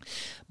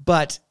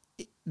 But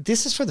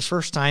this is for the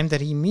first time that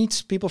he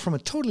meets people from a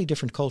totally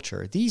different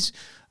culture. This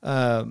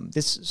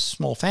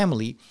small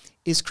family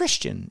is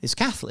Christian, is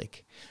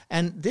Catholic.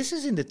 And this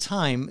is in the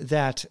time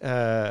that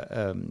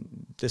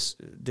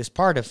this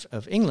part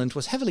of England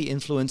was heavily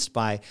influenced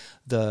by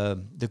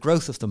the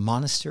growth of the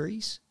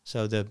monasteries.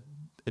 So the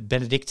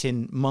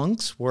Benedictine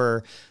monks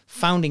were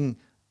founding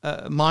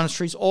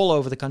monasteries all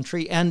over the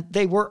country, and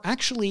they were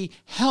actually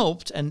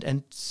helped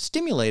and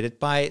stimulated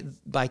by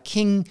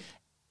King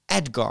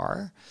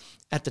Edgar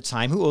at the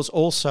time, who was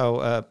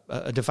also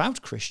a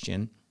devout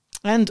Christian,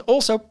 and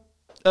also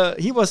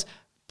he was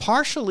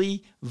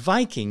partially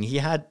Viking. He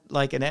had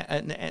like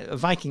a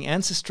Viking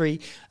ancestry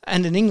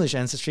and an English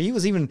ancestry. He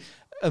was even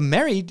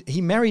married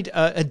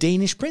a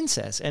Danish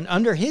princess, and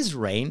under his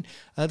reign,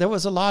 there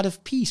was a lot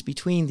of peace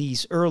between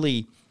these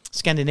early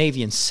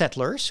Scandinavian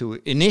settlers who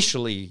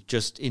initially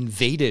just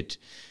invaded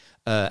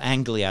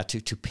Anglia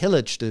to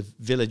pillage the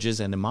villages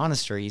and the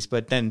monasteries,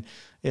 but then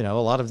a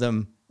lot of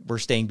them were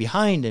staying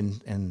behind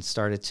and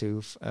started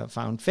to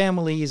found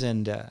families,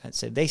 and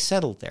so they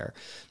settled there.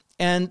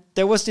 And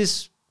there was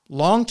this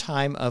long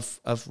time of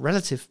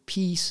relative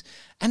peace,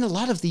 and a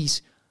lot of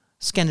these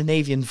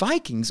Scandinavian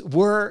Vikings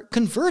were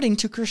converting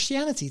to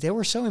Christianity. They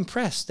were so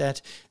impressed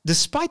that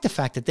despite the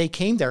fact that they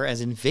came there as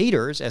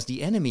invaders, as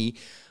the enemy,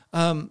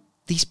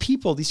 these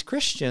people, these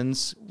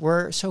Christians,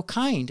 were so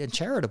kind and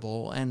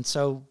charitable, and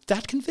so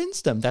that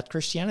convinced them that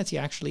Christianity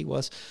actually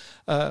was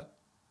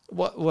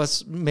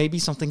was maybe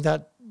something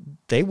that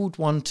they would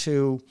want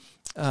to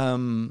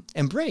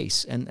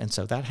embrace, and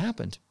so that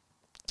happened.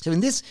 So in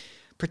this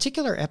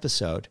particular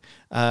episode,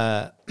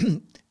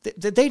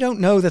 they don't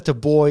know that the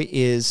boy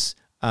is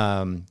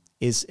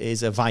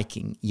a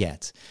Viking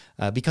yet,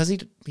 because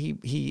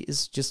he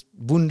is just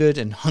wounded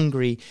and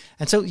hungry,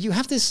 and so you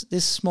have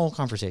this small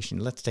conversation.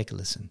 Let's take a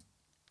listen.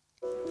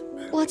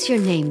 What's your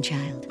name,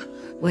 child?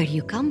 Where do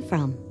you come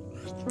from?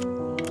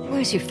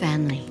 Where's your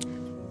family?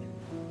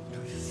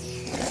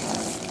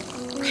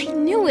 I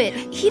knew it.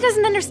 He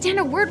doesn't understand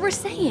a word we're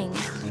saying.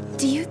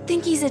 Do you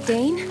think he's a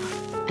Dane?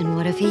 And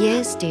what if he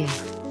is, dear?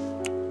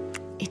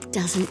 It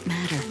doesn't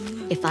matter.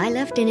 If I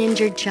left an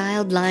injured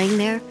child lying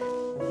there,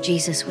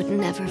 Jesus would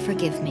never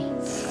forgive me.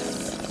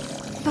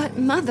 But,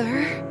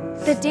 Mother,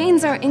 the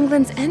Danes are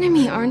England's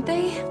enemy, aren't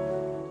they?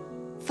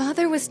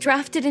 Father was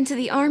drafted into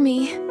the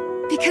army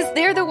because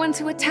they're the ones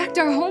who attacked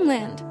our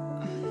homeland.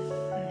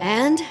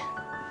 And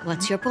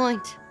what's your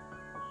point?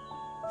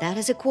 That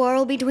is a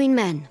quarrel between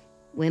men.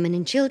 Women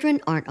and children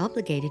aren't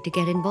obligated to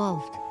get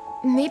involved.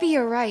 Maybe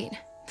you're right,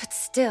 but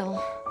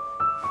still.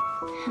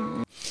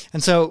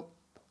 And so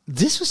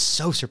this was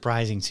so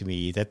surprising to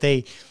me that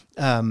they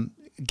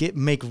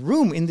make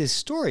room in this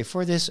story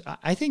for this,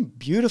 I think,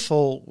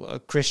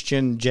 beautiful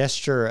Christian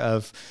gesture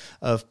of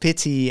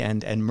pity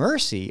and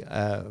mercy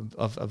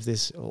of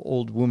this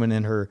old woman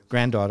and her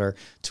granddaughter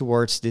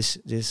towards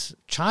this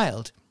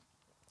child.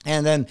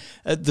 And then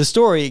the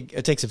story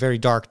takes a very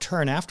dark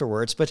turn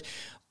afterwards. But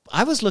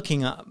I was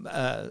looking up,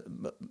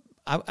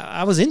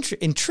 I was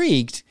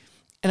intrigued,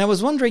 and I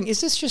was wondering,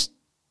 is this just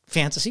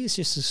fantasy? Is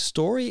this a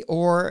story,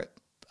 or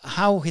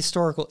how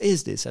historical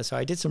is this? So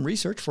I did some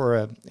research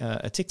for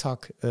a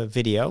TikTok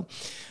video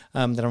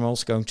that I'm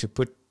also going to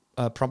put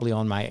probably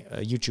on my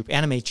YouTube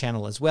anime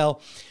channel as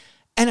well.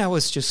 And I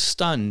was just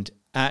stunned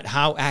at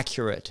how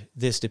accurate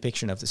this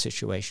depiction of the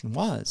situation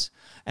was.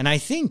 And I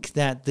think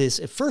that this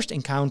first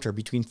encounter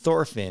between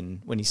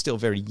Thorfinn, when he's still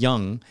very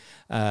young,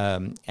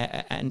 and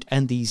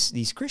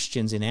these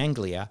Christians in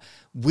Anglia,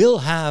 will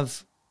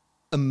have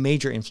a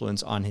major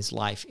influence on his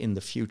life in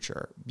the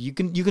future. You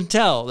can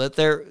tell that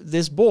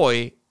this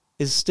boy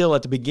is still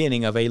at the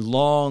beginning of a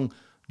long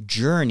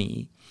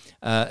journey,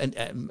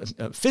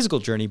 a physical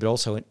journey, but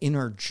also an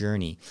inner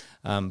journey,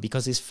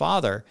 because his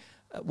father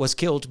was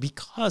killed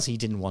because he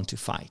didn't want to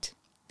fight.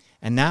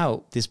 And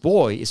now this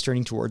boy is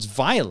turning towards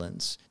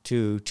violence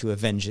to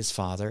avenge his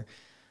father.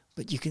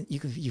 But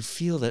you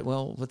feel that,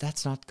 but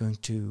that's not going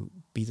to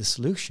be the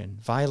solution.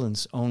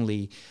 Violence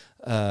only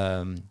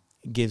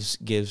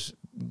gives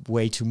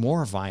way to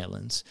more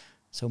violence.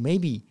 So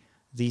maybe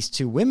these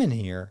two women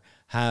here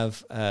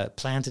have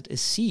planted a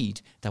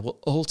seed that will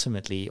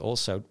ultimately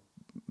also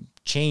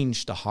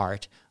change the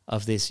heart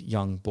of this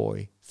young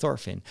boy,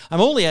 Thorfinn.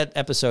 I'm only at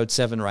episode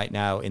 7 right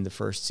now in the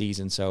first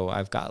season, so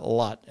I've got a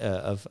lot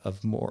of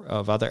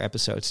other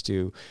episodes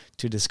to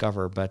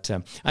discover. But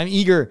I'm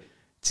eager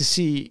to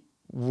see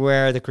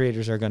where the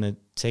creators are going to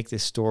take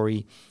this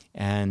story.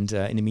 And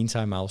in the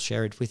meantime, I'll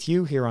share it with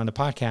you here on the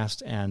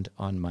podcast and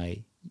on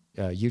my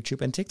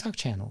YouTube and TikTok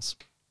channels.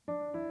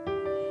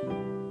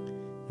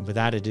 And with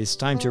that, it is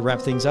time to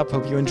wrap things up.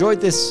 Hope you enjoyed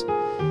this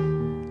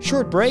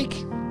short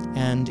break.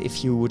 And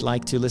if you would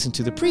like to listen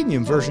to the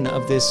premium version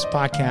of this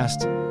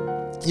podcast,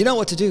 you know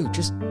what to do.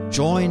 Just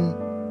join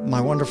my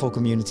wonderful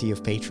community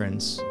of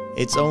patrons.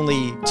 It's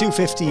only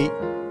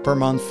 $2.50 per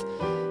month,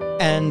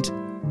 and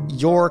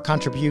your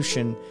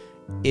contribution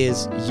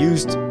is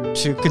used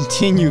to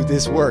continue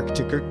this work,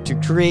 to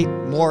create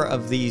more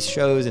of these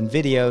shows and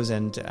videos,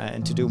 and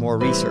to do more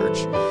research.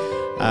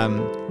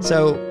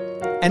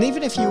 And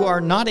even if you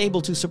are not able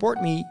to support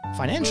me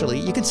financially,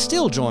 you can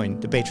still join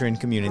the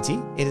Patreon community.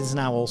 It is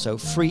now also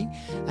free,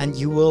 and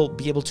you will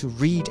be able to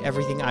read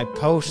everything I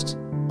post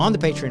on the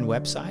Patreon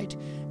website.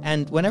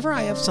 And whenever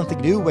I have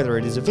something new, whether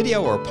it is a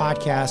video or a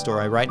podcast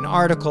or I write an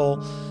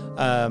article,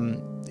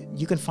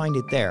 you can find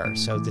it there.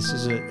 So this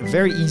is a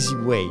very easy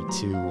way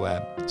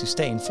to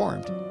stay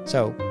informed.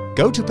 So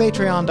go to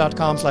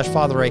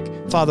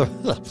patreon.com/fatherrake,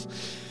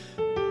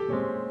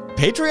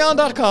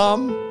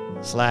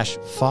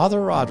 patreon.com/Father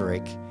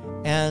Roderick,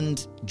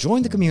 and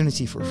join the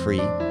community for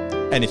free.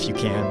 And if you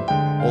can,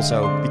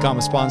 also become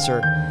a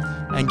sponsor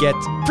and get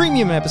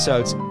premium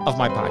episodes of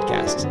my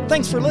podcast.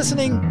 Thanks for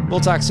listening.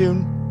 We'll talk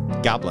soon.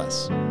 God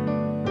bless.